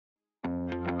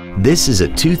This is a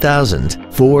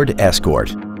 2000 Ford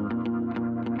Escort.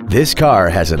 This car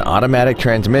has an automatic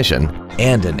transmission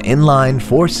and an inline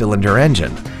 4-cylinder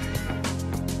engine.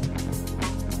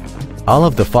 All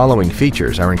of the following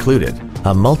features are included: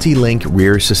 a multi-link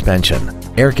rear suspension,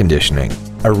 air conditioning,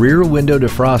 a rear window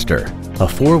defroster, a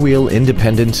 4-wheel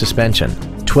independent suspension,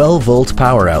 12-volt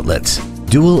power outlets,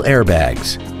 dual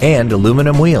airbags, and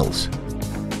aluminum wheels.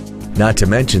 Not to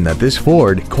mention that this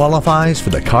Ford qualifies for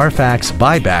the Carfax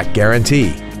buyback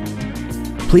guarantee.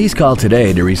 Please call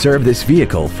today to reserve this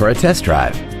vehicle for a test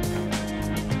drive.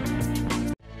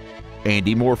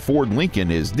 Andy Mohr Ford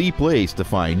Lincoln is the place to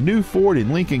find new Ford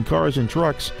and Lincoln cars and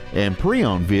trucks and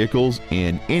pre-owned vehicles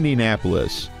in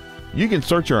Indianapolis. You can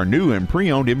search our new and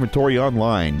pre-owned inventory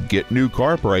online, get new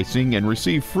car pricing, and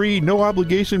receive free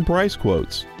no-obligation price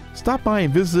quotes. Stop by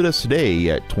and visit us today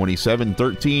at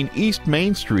 2713 East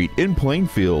Main Street in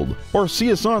Plainfield, or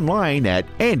see us online at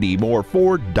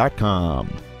andymohrford.com.